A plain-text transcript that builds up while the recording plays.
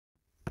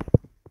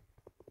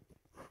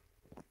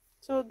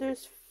So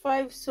there's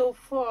 5 so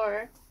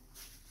far.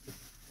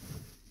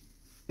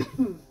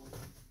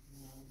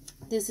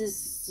 This is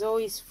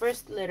Zoe's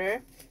first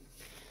litter.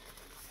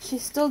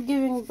 She's still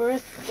giving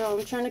birth, though.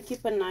 I'm trying to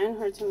keep an eye on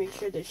her to make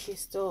sure that she's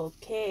still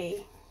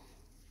okay.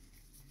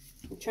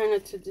 I'm trying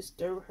not to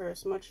disturb her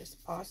as much as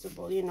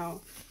possible, you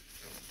know.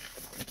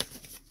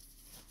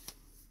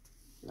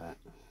 But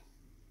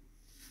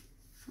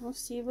we'll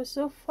see. But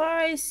so far,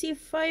 I see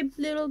 5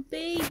 little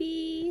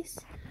babies.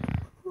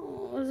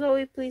 Oh,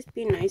 Zoe, please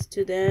be nice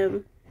to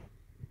them.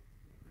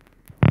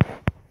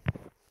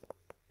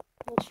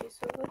 And she's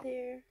over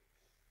there.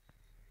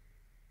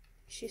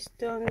 She's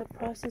still in the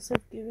process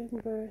of giving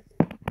birth.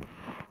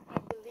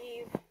 I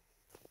believe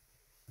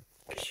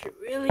she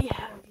really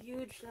have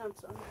huge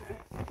lumps on her.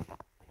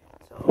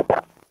 So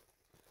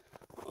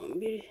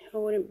I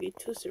wouldn't be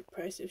too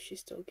surprised if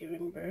she's still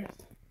giving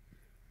birth.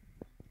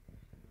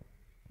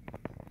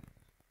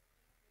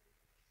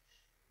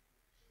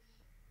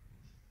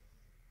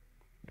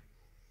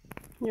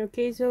 You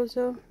okay,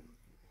 Zozo?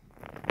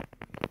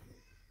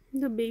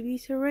 The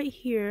babies are right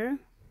here.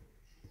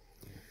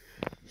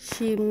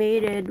 She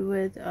mated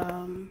with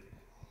an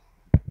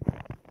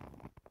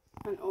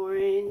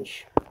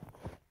orange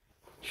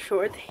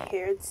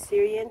short-haired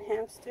Syrian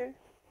hamster.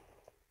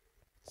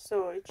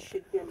 So it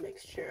should be a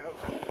mixture of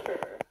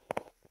her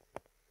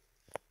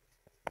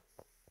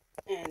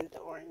and the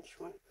orange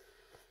one.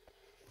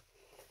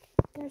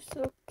 They're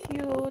so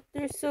cute.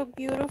 They're so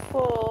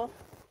beautiful.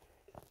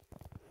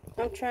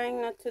 I'm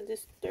trying not to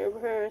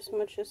disturb her as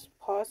much as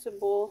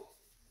possible.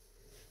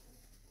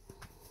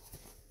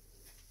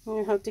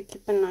 I have to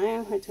keep an eye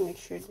on her to make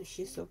sure that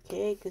she's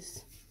okay,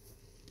 because,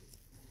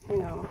 you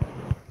know,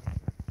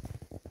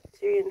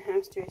 Syrian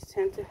hamsters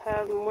tend to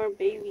have more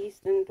babies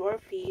than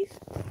dwarfies.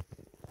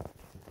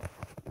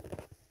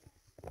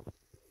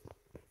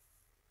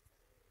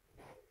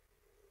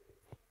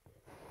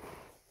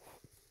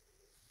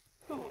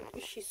 Oh,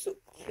 she's so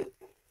cute.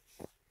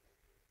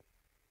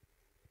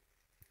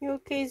 You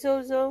okay,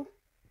 Zozo?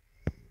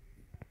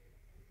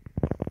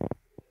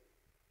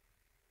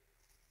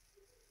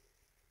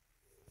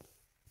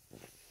 I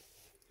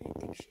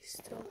think she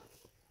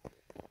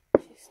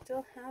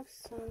still has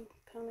some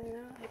coming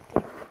out, I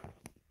think.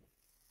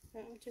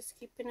 I'm just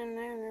keeping an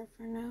eye on her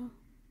for now.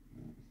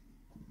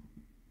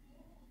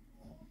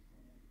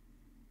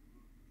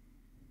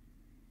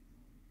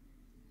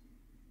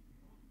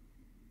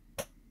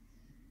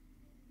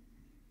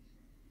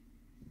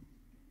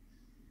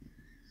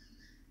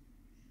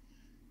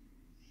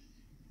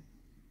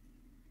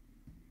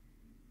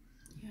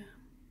 Yeah.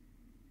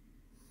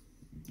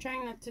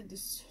 Trying not to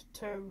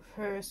disturb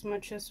her as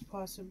much as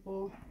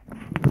possible.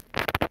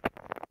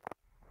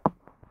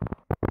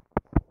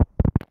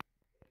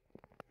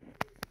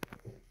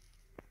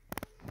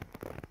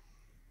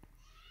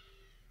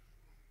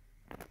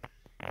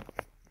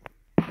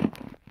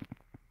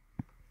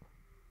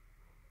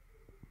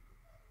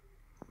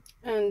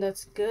 And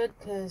that's good,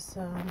 because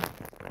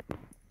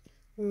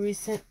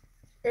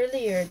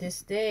earlier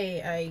this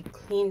day I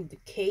cleaned the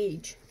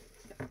cage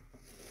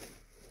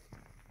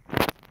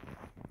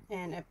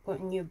and I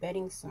put new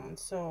beddings on,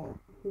 so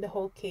the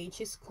whole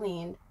cage is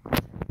cleaned.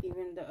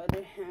 Even the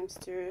other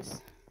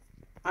hamsters,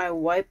 I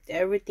wiped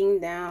everything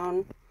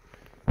down.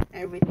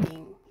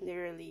 Everything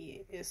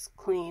literally is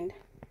cleaned.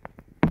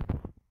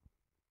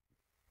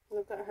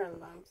 Look at her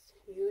lumps,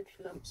 huge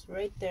lumps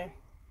right there.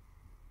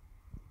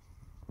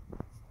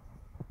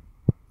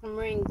 I'm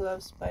wearing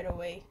gloves, by the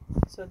way,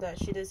 so that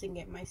she doesn't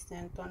get my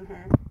scent on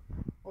her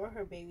or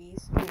her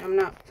babies. And I'm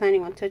not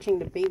planning on touching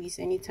the babies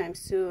anytime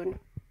soon,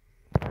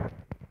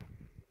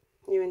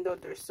 even though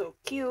they're so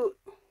cute.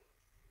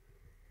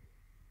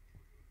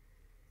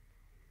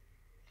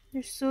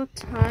 They're so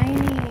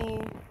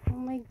tiny. Oh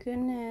my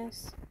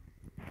goodness.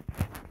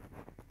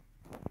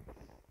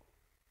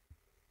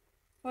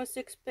 I was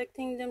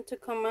expecting them to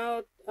come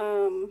out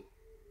on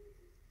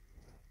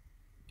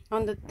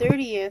the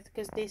 30th,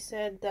 because they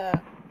said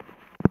that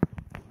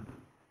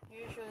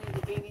usually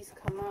the babies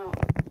come out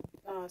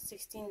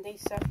 16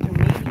 days after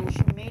mating.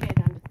 She mated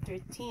on the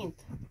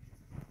 13th.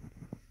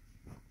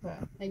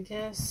 But I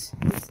guess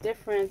it's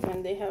different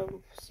when they have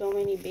so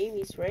many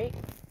babies, right?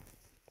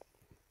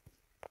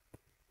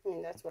 I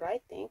mean, that's what I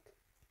think.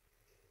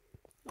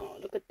 Oh,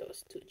 look at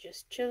those two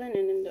just chilling,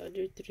 and then the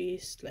other 3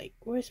 is like,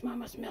 where's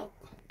mama's milk?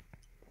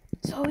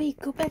 Zoe,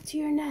 go back to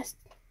your nest.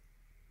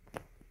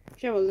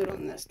 She have a little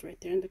nest right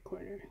there in the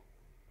corner,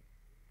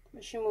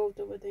 but she moved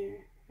over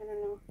there. I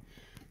don't know.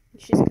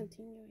 She's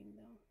continuing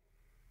though.